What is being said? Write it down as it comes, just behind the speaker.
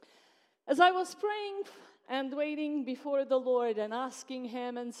As I was praying and waiting before the Lord and asking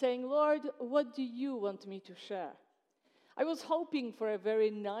Him and saying, Lord, what do you want me to share? I was hoping for a very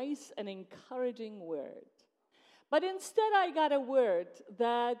nice and encouraging word. But instead I got a word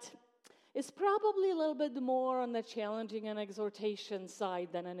that is probably a little bit more on the challenging and exhortation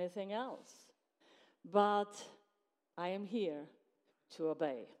side than anything else. But I am here to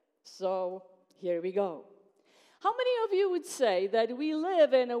obey. So here we go. How many of you would say that we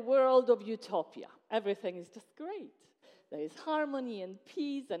live in a world of utopia? Everything is just great. There is harmony and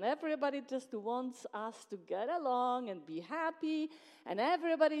peace, and everybody just wants us to get along and be happy, and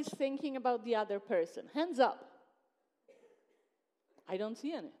everybody's thinking about the other person. Hands up. I don't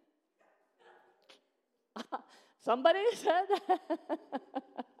see any. Somebody said.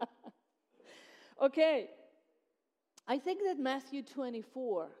 Okay. I think that Matthew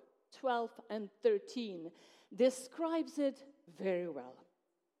 24, 12 and 13 describes it very well.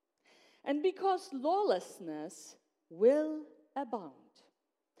 And because lawlessness will abound,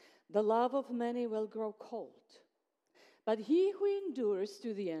 the love of many will grow cold. But he who endures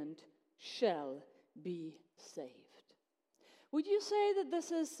to the end shall be saved. Would you say that this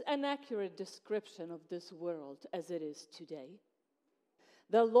is an accurate description of this world as it is today?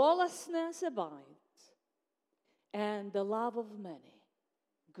 The lawlessness abides, and the love of many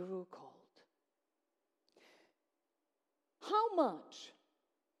grew cold. How much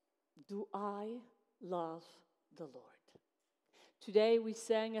do I love the Lord? Today we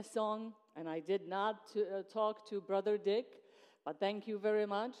sang a song, and I did not talk to Brother Dick, but thank you very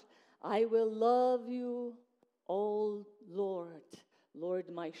much. I will love you, O Lord,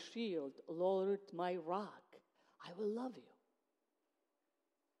 Lord my shield, Lord my rock. I will love you.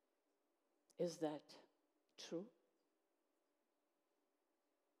 Is that true?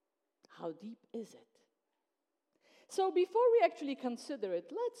 How deep is it? So before we actually consider it,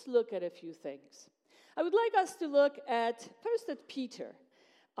 let's look at a few things. I would like us to look first at Peter.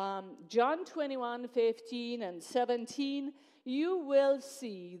 John 21, 15 and 17, you will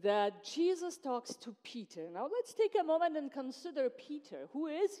see that Jesus talks to Peter. Now let's take a moment and consider Peter. Who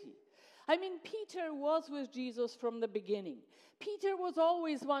is he? I mean, Peter was with Jesus from the beginning. Peter was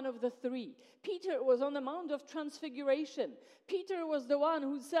always one of the three. Peter was on the Mount of Transfiguration. Peter was the one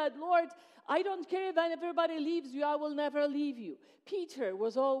who said, Lord, I don't care if everybody leaves you, I will never leave you. Peter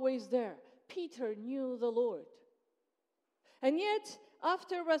was always there. Peter knew the Lord. And yet,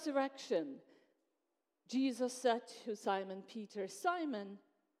 after resurrection, Jesus said to Simon Peter, Simon,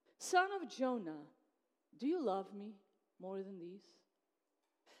 son of Jonah, do you love me more than these?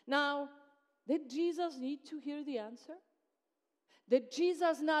 Now, did Jesus need to hear the answer? Did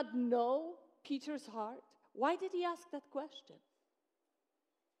Jesus not know Peter's heart? Why did he ask that question?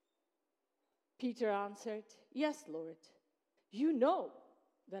 Peter answered, yes, Lord, you know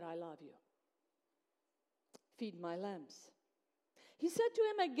that I love you. Feed my lambs. He said to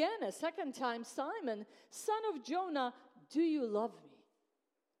him again a second time, Simon, son of Jonah, do you love me?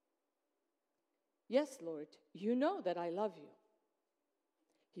 Yes, Lord, you know that I love you.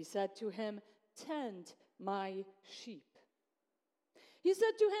 He said to him, tend my sheep. He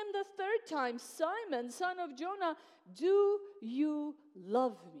said to him the third time, Simon, son of Jonah, do you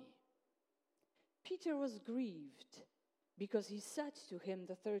love me? Peter was grieved because he said to him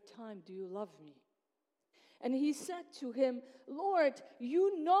the third time, do you love me? And he said to him, Lord,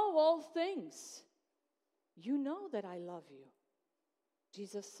 you know all things. You know that I love you.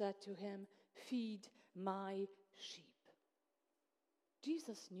 Jesus said to him, feed my sheep.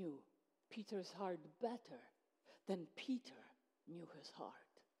 Jesus knew Peter's heart better than Peter knew his heart.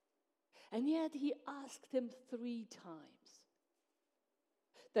 And yet he asked him 3 times.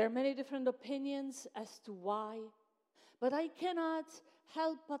 There are many different opinions as to why, but I cannot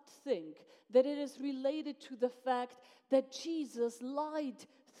help but think that it is related to the fact that Jesus lied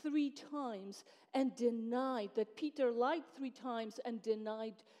 3 times and denied, that Peter lied 3 times and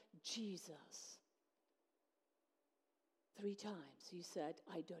denied Jesus. 3 times he said,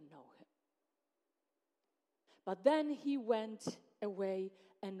 I don't know him. But then he went away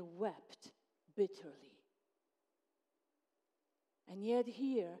and wept bitterly. And yet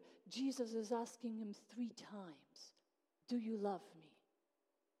here, Jesus is asking him 3 times, do you love me?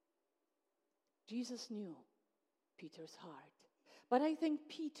 Jesus knew Peter's heart. But I think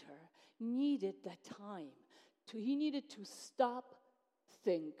Peter needed that time. He needed to stop,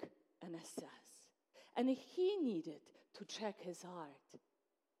 think, and assess. And he needed to check his heart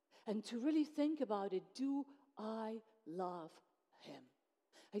and to really think about it. Do I love him?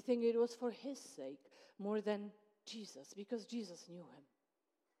 I think it was for his sake more than Jesus, because Jesus knew him.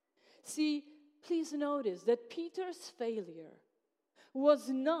 See, please notice that Peter's failure was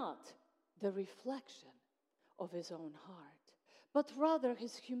not the reflection of his own heart, but rather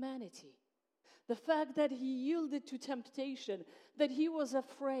his humanity. The fact that he yielded to temptation, that he was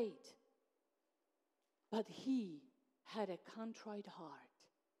afraid. But he had a contrite heart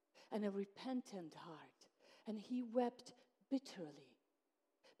and a repentant heart, and he wept bitterly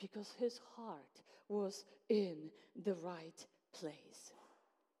because his heart was in the right place.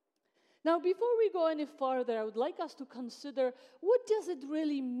 Now, before we go any further, I would like us to consider, what does it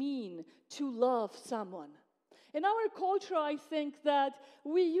really mean to love someone? In our culture, I think that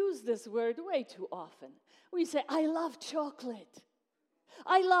we use this word way too often. We say, I love chocolate.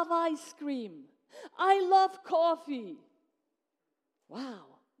 I love ice cream. I love coffee. Wow,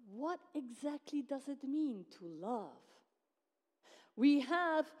 what exactly does it mean to love? We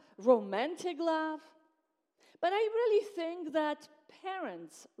have romantic love, but I really think that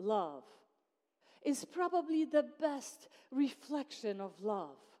parents' love is probably the best reflection of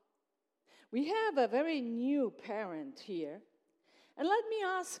love. We have a very new parent here, and let me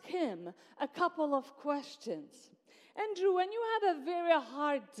ask him a couple of questions. Andrew, when you have a very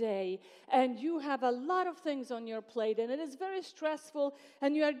hard day and you have a lot of things on your plate and it is very stressful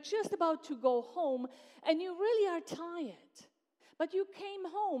and you are just about to go home and you really are tired, but you came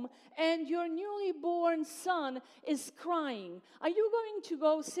home and your newly born son is crying, are you going to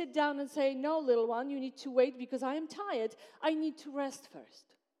go sit down and say, no, little one, you need to wait because I am tired, I need to rest first?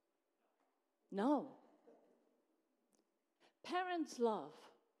 No. Parents' love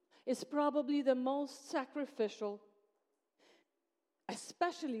is probably the most sacrificial,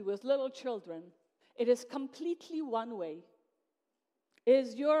 especially with little children. It is completely one way.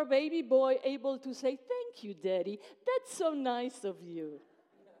 Is your baby boy able to say, thank you, Daddy, that's so nice of you.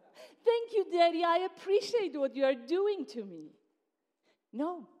 Thank you, Daddy, I appreciate what you are doing to me.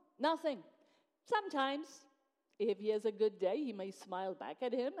 No, nothing. Sometimes, if he has a good day, he may smile back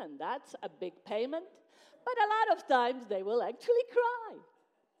at him, and that's a big payment. But a lot of times, they will actually cry.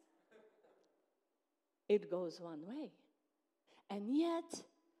 It goes one way. And yet,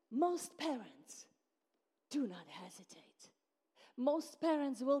 most parents do not hesitate. Most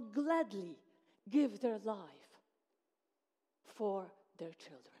parents will gladly give their life for their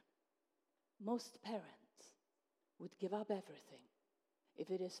children. Most parents would give up everything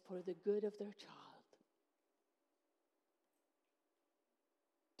if it is for the good of their child.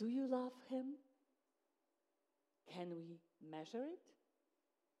 Do you love him? Can we measure it?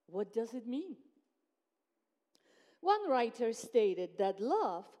 What does it mean? One writer stated that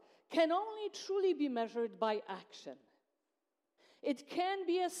love can only truly be measured by action. It can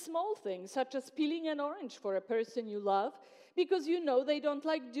be a small thing, such as peeling an orange for a person you love, because you know they don't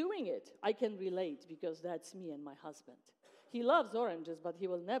like doing it. I can relate, because that's me and my husband. He loves oranges, but he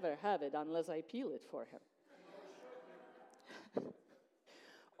will never have it unless I peel it for him.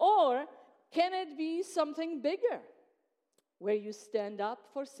 Or can it be something bigger, where you stand up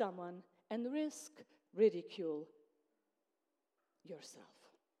for someone and risk ridicule yourself?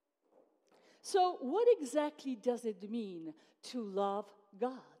 So what exactly does it mean to love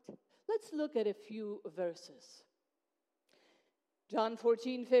God? Let's look at a few verses. John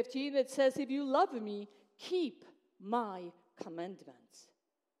 14:15, it says, if you love me, keep my commandments.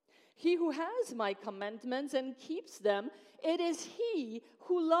 He who has my commandments and keeps them, it is he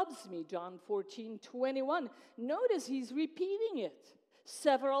who loves me. John 14:21. Notice he's repeating it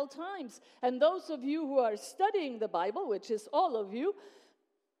several times. And those of you who are studying the Bible, which is all of you,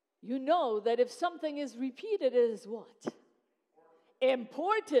 you know that if something is repeated, it is what?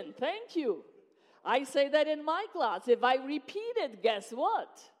 Important. Thank you. I say that in my class. If I repeat it, guess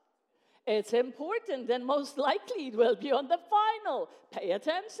what? It's important, and most likely it will be on the final. Pay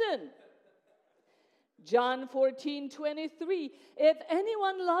attention. John 14:23. If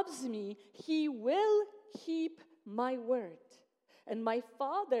anyone loves me, he will keep my word, and my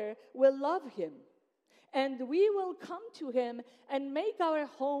Father will love him, and we will come to him and make our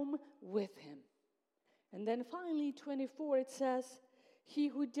home with him. And then finally, 24, it says, he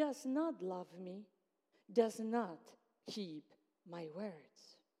who does not love me does not keep my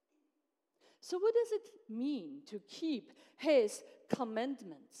words. So what does it mean to keep his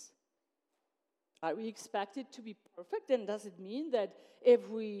commandments? Are we expected to be perfect? And does it mean that if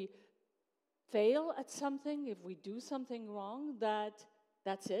we fail at something, if we do something wrong,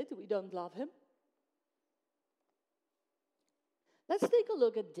 that's it, we don't love him? Let's take a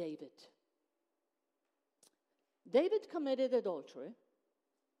look at David. David committed adultery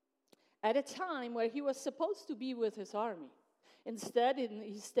at a time where he was supposed to be with his army. Instead,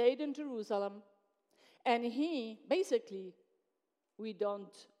 he stayed in Jerusalem, and he basically, we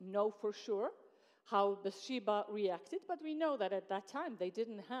don't know for sure how Bathsheba reacted, but we know that at that time they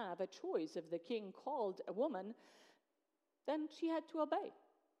didn't have a choice. If the king called a woman, then she had to obey.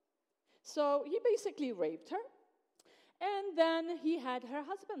 So he basically raped her, and then he had her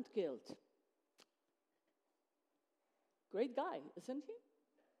husband killed. Great guy, isn't he?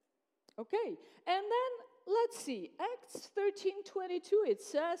 Okay, and then let's see, Acts 13:22, it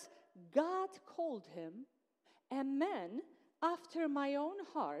says, God called him a man after my own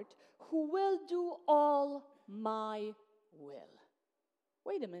heart who will do all my will.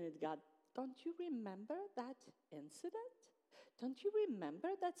 Wait a minute, God, don't you remember that incident? Don't you remember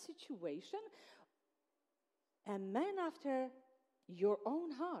that situation? A man after your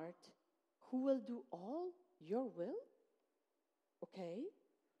own heart who will do all your will? Okay.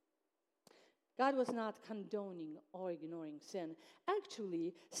 God was not condoning or ignoring sin.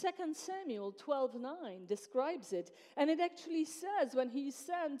 Actually, 2 Samuel 12:9 describes it. And it actually says, when he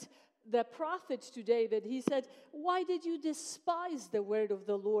sent the prophet to David, he said, why did you despise the word of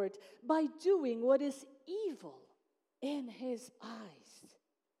the Lord by doing what is evil in his eyes?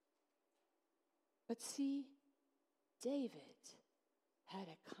 But see, David had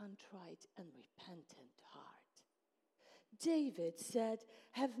a contrite and repentant heart. David said,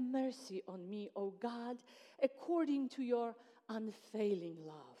 have mercy on me, O God, according to your unfailing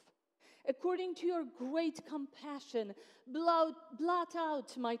love. According to your great compassion, blot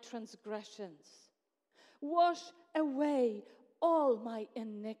out my transgressions. Wash away all my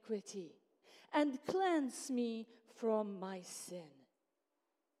iniquity and cleanse me from my sin.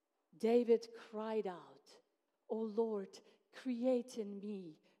 David cried out, O Lord, create in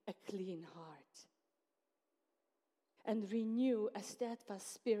me a clean heart and renew a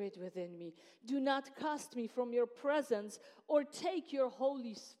steadfast spirit within me. Do not cast me from your presence or take your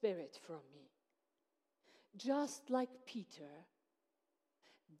Holy Spirit from me. Just like Peter,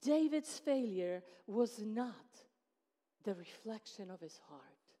 David's failure was not the reflection of his heart,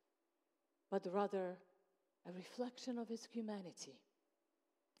 but rather a reflection of his humanity.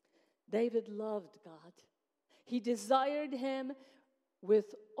 David loved God. He desired him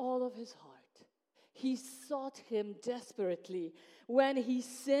with all of his heart. He sought him desperately. When he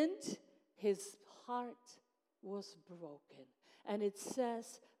sinned, his heart was broken. And it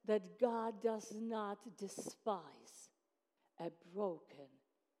says that God does not despise a broken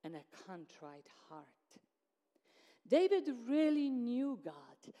and a contrite heart. David really knew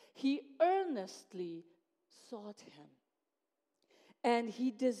God. He earnestly sought him. And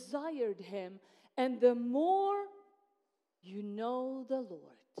he desired him. And the more you know the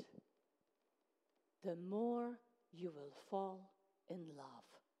Lord, the more you will fall in love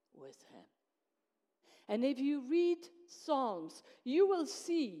with him. And if you read Psalms, you will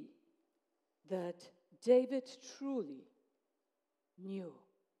see that David truly knew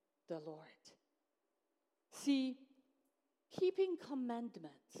the Lord. See, keeping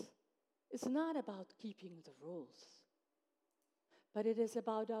commandments is not about keeping the rules, but it is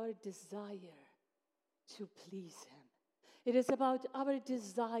about our desire to please him. It is about our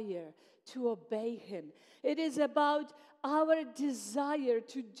desire to obey him. It is about our desire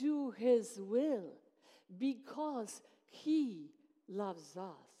to do his will because he loves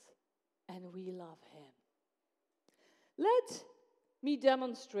us and we love him. Let me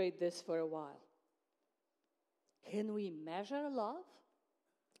demonstrate this for a while. Can we measure love?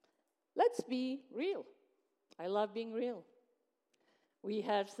 Let's be real. I love being real. We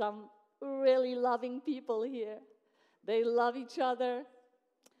have some really loving people here. They love each other,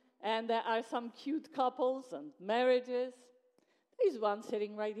 and there are some cute couples and marriages. There's one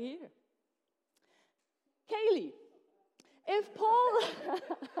sitting right here. Kaylee, if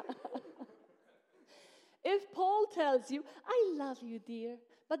Paul tells you, I love you, dear,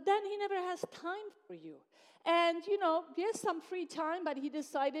 but then he never has time for you. And, he has some free time, but he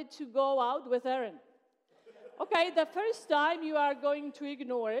decided to go out with Erin. Okay, the first time you are going to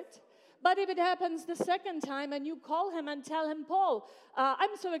ignore it. But if it happens the second time and you call him and tell him, Paul,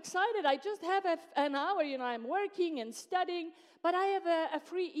 I'm so excited. I just have an hour, I'm working and studying, but I have a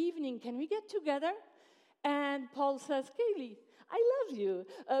free evening. Can we get together? And Paul says, Kaylee, I love you.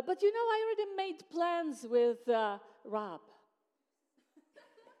 But I already made plans with Rob.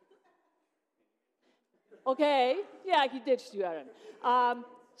 Okay, yeah, he ditched you, Aaron.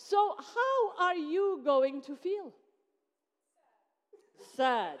 So how are you going to feel?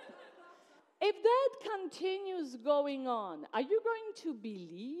 Sad. If that continues going on, are you going to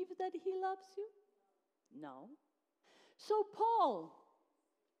believe that he loves you? No. So Paul,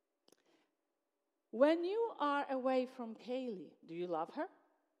 when you are away from Kaylee, do you love her?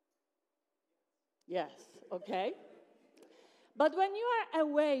 Yes, okay. But when you are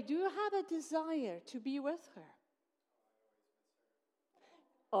away, do you have a desire to be with her?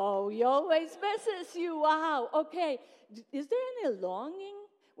 Oh, he always misses you. Wow. Okay. Is there any longing?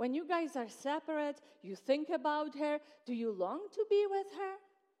 When you guys are separate, you think about her. Do you long to be with her?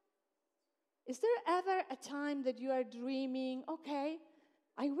 Is there ever a time that you are dreaming, okay,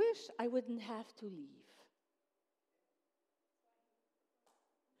 I wish I wouldn't have to leave?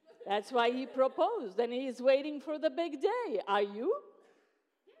 That's why he proposed, and he is waiting for the big day. Are you?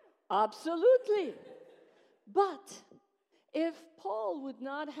 Absolutely. But if Paul would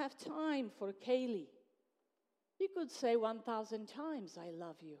not have time for Kaylee, he could say 1,000 times, I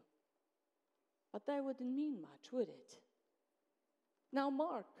love you. But that wouldn't mean much, would it? Now,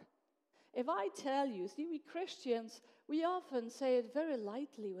 Mark, if I tell you, see, we Christians, we often say it very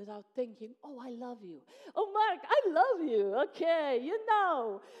lightly without thinking, oh, I love you. Oh, Mark, I love you. Okay, you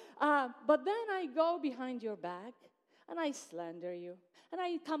know. But then I go behind your back and I slander you and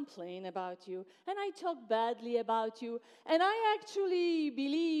I complain about you and I talk badly about you and I actually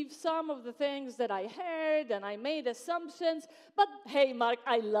believe some of the things that I heard and I made assumptions. But hey, Mark,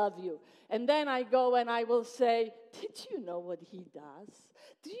 I love you. And then I go and I will say, did you know what he does?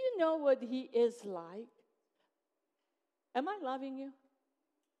 Do you know what he is like? Am I loving you?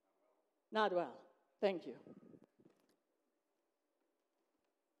 Not well. Thank you.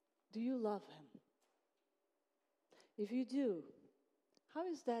 Do you love him? If you do, how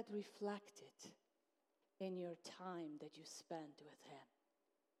is that reflected in your time that you spend with him?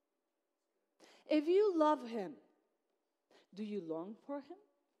 If you love him, do you long for him?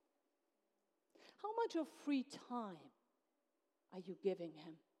 How much of free time are you giving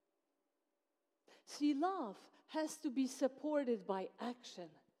him? See, love has to be supported by action.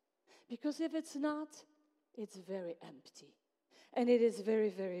 Because if it's not, it's very empty. And it is very,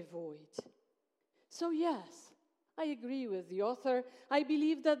 very void. So yes, I agree with the author. I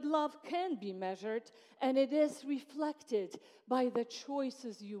believe that love can be measured, and it is reflected by the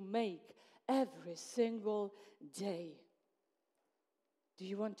choices you make every single day. Do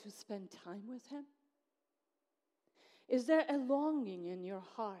you want to spend time with him? Is there a longing in your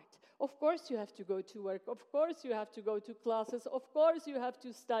heart? Of course you have to go to work. Of course you have to go to classes. Of course you have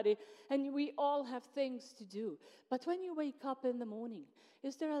to study. And we all have things to do. But when you wake up in the morning,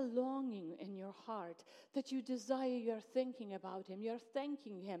 is there a longing in your heart that you desire, you're thinking about him, you're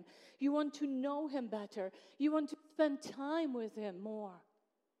thanking him, you want to know him better, you want to spend time with him more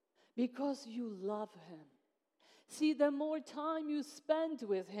because you love him? See, the more time you spend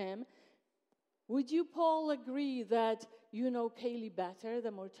with him, would you, Paul, agree that you know Kaylee better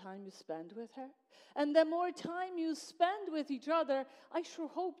the more time you spend with her? And the more time you spend with each other, I sure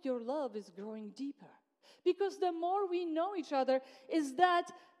hope your love is growing deeper. Because the more we know each other,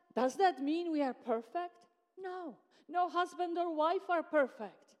 does that mean we are perfect? No. No husband or wife are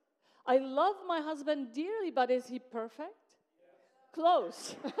perfect. I love my husband dearly, but is he perfect?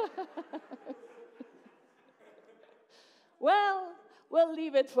 Close. Well, we'll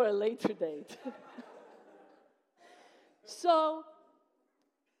leave it for a later date.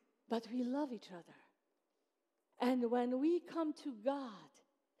 But we love each other. And when we come to God,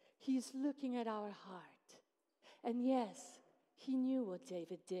 he's looking at our heart. And yes, he knew what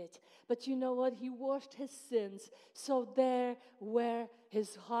David did. But you know what? He washed his sins. So there where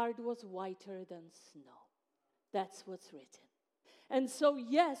his heart was whiter than snow. That's what's written. And so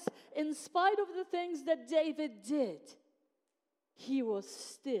yes, in spite of the things that David did, he was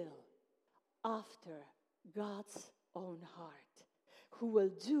still after God's own heart, who will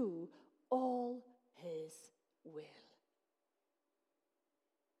do all his will.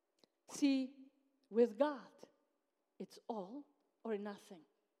 See, with God, it's all or nothing.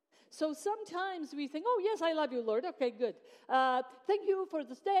 So sometimes we think, oh, yes, I love you, Lord. Okay, good. Thank you for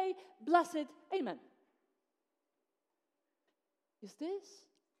this day. Blessed. Amen. Is this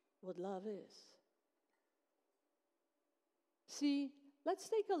what love is? See, let's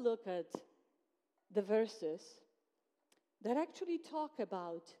take a look at the verses that actually talk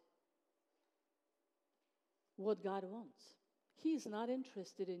about what God wants. He's not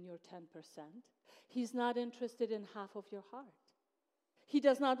interested in your 10%. He's not interested in half of your heart. He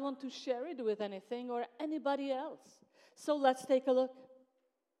does not want to share it with anything or anybody else. So let's take a look.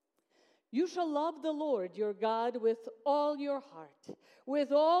 You shall love the Lord your God with all your heart,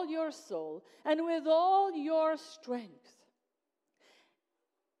 with all your soul, and with all your strength.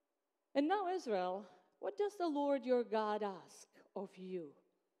 And now, Israel, what does the Lord your God ask of you?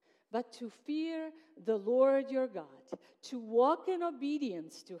 But to fear the Lord your God, to walk in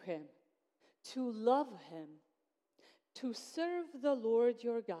obedience to him, to love him, to serve the Lord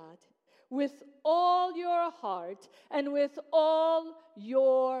your God with all your heart and with all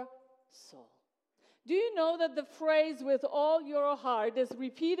your soul. Do you know that the phrase with all your heart is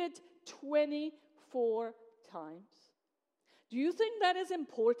repeated 24 times? Do you think that is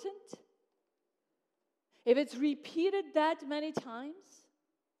important? If it's repeated that many times?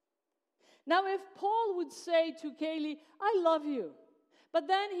 Now, if Paul would say to Kaylee, I love you, but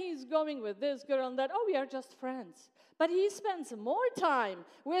then he's going with this girl and that, oh, we are just friends. But he spends more time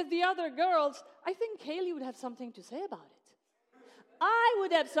with the other girls, I think Kaylee would have something to say about it. I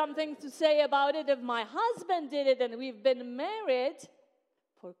would have something to say about it if my husband did it and we've been married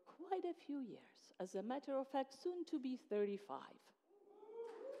for quite a few years. As a matter of fact, soon to be 35.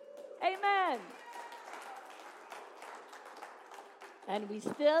 Amen. And we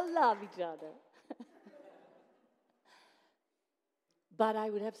still love each other. But I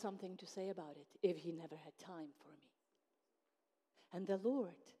would have something to say about it if he never had time for me. And the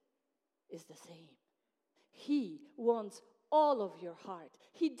Lord is the same. He wants all of your heart.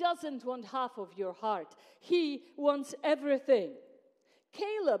 He doesn't want half of your heart. He wants everything.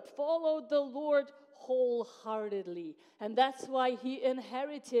 Caleb followed the Lord wholeheartedly, and that's why he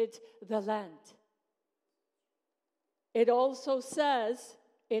inherited the land. It also says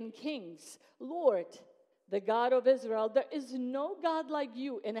in Kings, Lord, the God of Israel, there is no God like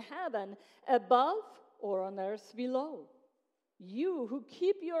you in heaven above or on earth below. You who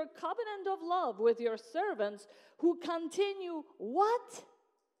keep your covenant of love with your servants, who continue what?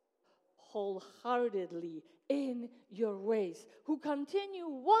 Wholeheartedly in your ways. Who continue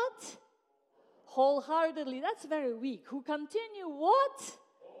what? Wholeheartedly. That's very weak. Who continue what?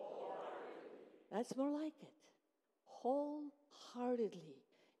 That's more like it. Wholeheartedly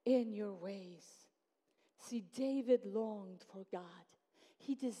in your ways. See, David longed for God.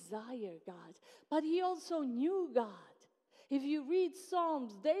 He desired God, but he also knew God. If you read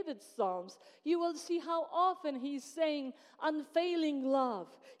Psalms, David's Psalms, you will see how often he's saying, unfailing love.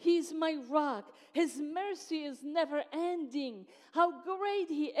 He's my rock. His mercy is never ending. How great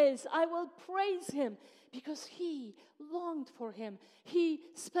he is. I will praise him because he longed for him. He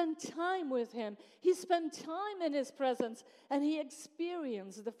spent time with him. He spent time in his presence, and he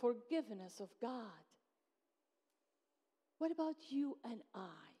experienced the forgiveness of God. What about you and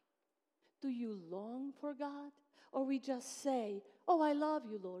I? Do you long for God? Or we just say, oh, I love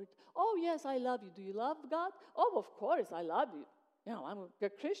you, Lord. Oh, yes, I love you. Do you love God? Oh, of course, I love you. You know, I'm a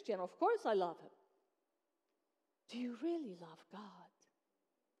Christian. Of course, I love him. Do you really love God?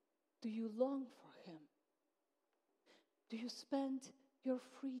 Do you long for him? Do you spend your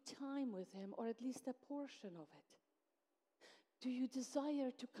free time with him, or at least a portion of it? Do you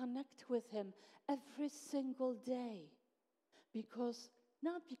desire to connect with him every single day?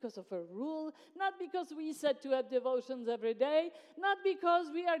 Not because of a rule, not because we said to have devotions every day, not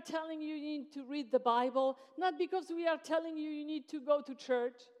because we are telling you you need to read the Bible, not because we are telling you you need to go to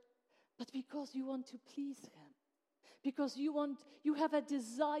church, but because you want to please him. Because you have a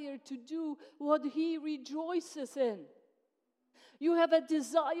desire to do what he rejoices in. You have a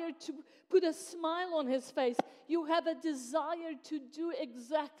desire to put a smile on his face. You have a desire to do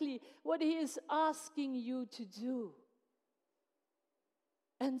exactly what he is asking you to do.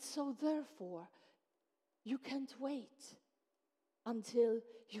 And so, therefore, you can't wait until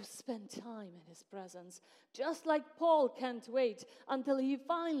you spend time in his presence. Just like Paul can't wait until he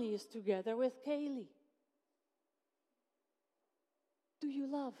finally is together with Kaylee. Do you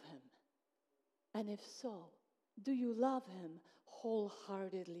love him? And if so, do you love him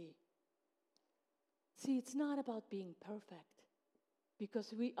wholeheartedly? See, it's not about being perfect,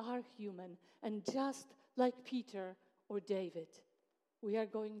 because we are human, and just like Peter or David, we are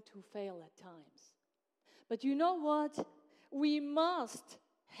going to fail at times. But you know what? We must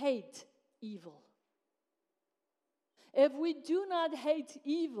hate evil. If we do not hate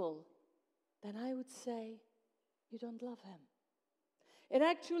evil, then I would say you don't love him. It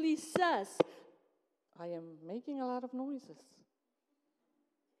actually says, I am making a lot of noises.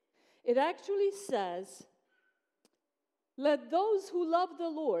 It actually says, let those who love the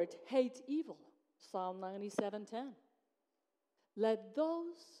Lord hate evil. Psalm 97:10. Let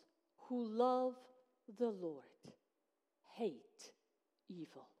those who love the Lord hate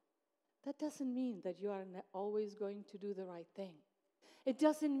evil. That doesn't mean that you are always going to do the right thing. It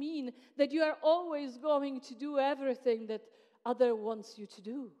doesn't mean that you are always going to do everything that other wants you to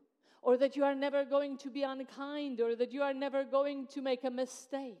do, or that you are never going to be unkind, or that you are never going to make a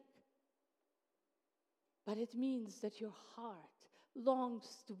mistake. But it means that your heart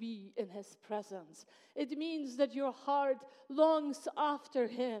longs to be in his presence. It means that your heart longs after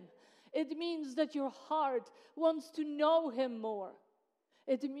him. It means that your heart wants to know him more.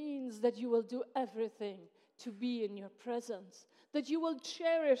 It means that you will do everything to be in your presence, that you will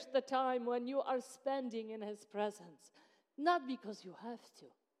cherish the time when you are spending in His presence, not because you have to,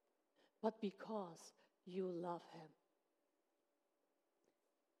 but because you love Him.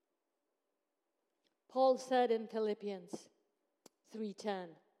 Paul said in Philippians 3:10,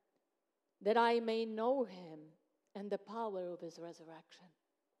 that I may know Him and the power of His resurrection.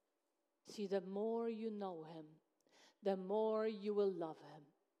 See, the more you know Him, the more you will love Him.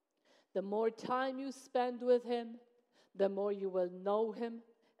 The more time you spend with Him, the more you will know Him,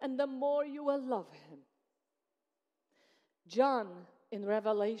 and the more you will love Him. John, in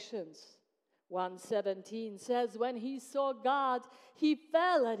Revelations 1:17, says, when he saw God, he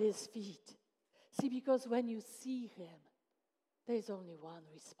fell at His feet. See, because when you see Him, there's only one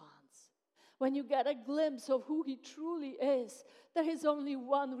response. When you get a glimpse of who He truly is, there is only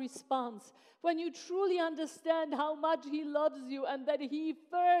one response. When you truly understand how much He loves you and that He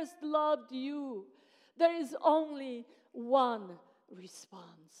first loved you, there is only one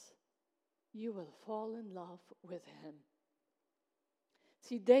response. You will fall in love with Him.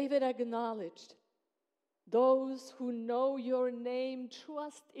 See, David acknowledged, those who know your name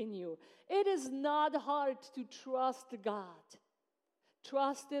trust in you. It is not hard to trust God.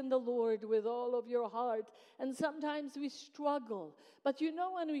 Trust in the Lord with all of your heart. And sometimes we struggle. But you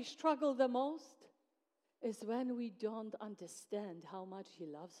know when we struggle the most? Is when we don't understand how much He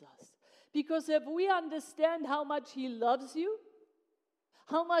loves us. Because if we understand how much He loves you,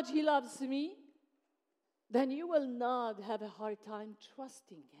 how much He loves me, then you will not have a hard time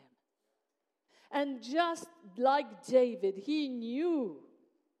trusting Him. And just like David, he knew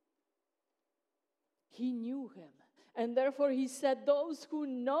Him. And therefore he said, those who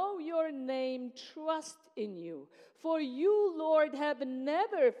know your name trust in you. For you, Lord, have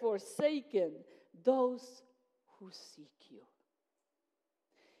never forsaken those who seek you.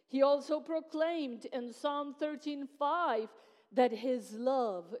 He also proclaimed in Psalm 13:5 that His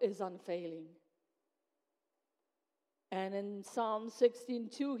love is unfailing. And in Psalm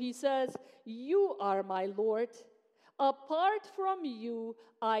 16:2 he says, you are my Lord. Apart from you,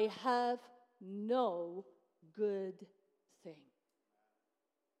 I have no good thing.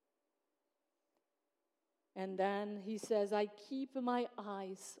 And then he says, I keep my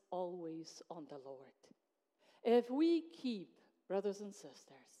eyes always on the Lord. If we keep, brothers and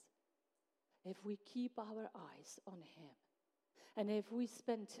sisters, if we keep our eyes on Him, and if we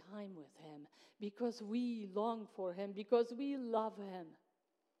spend time with Him because we long for Him, because we love Him,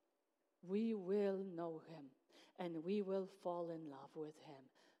 we will know Him and we will fall in love with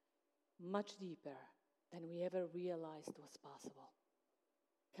Him much deeper than we ever realized was possible.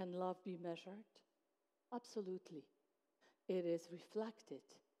 Can love be measured? Absolutely. It is reflected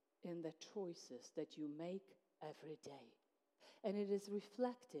in the choices that you make every day. And it is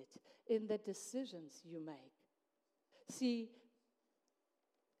reflected in the decisions you make. See,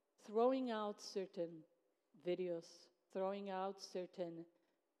 throwing out certain videos, throwing out certain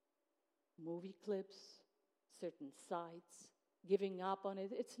movie clips, certain sites, giving up on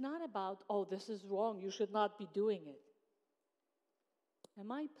it, it's not about, oh, this is wrong, you should not be doing it.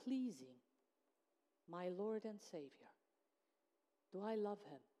 Am I pleasing my Lord and Savior? Do I love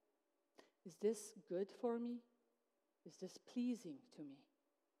Him? Is this good for me? Is this pleasing to me?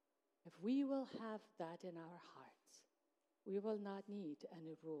 If we will have that in our hearts, we will not need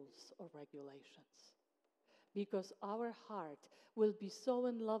any rules or regulations, because our heart will be so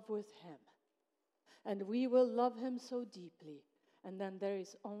in love with Him, and we will love Him so deeply, and then there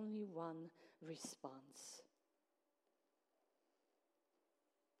is only one response.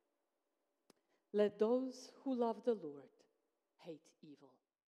 Let those who love the Lord hate evil.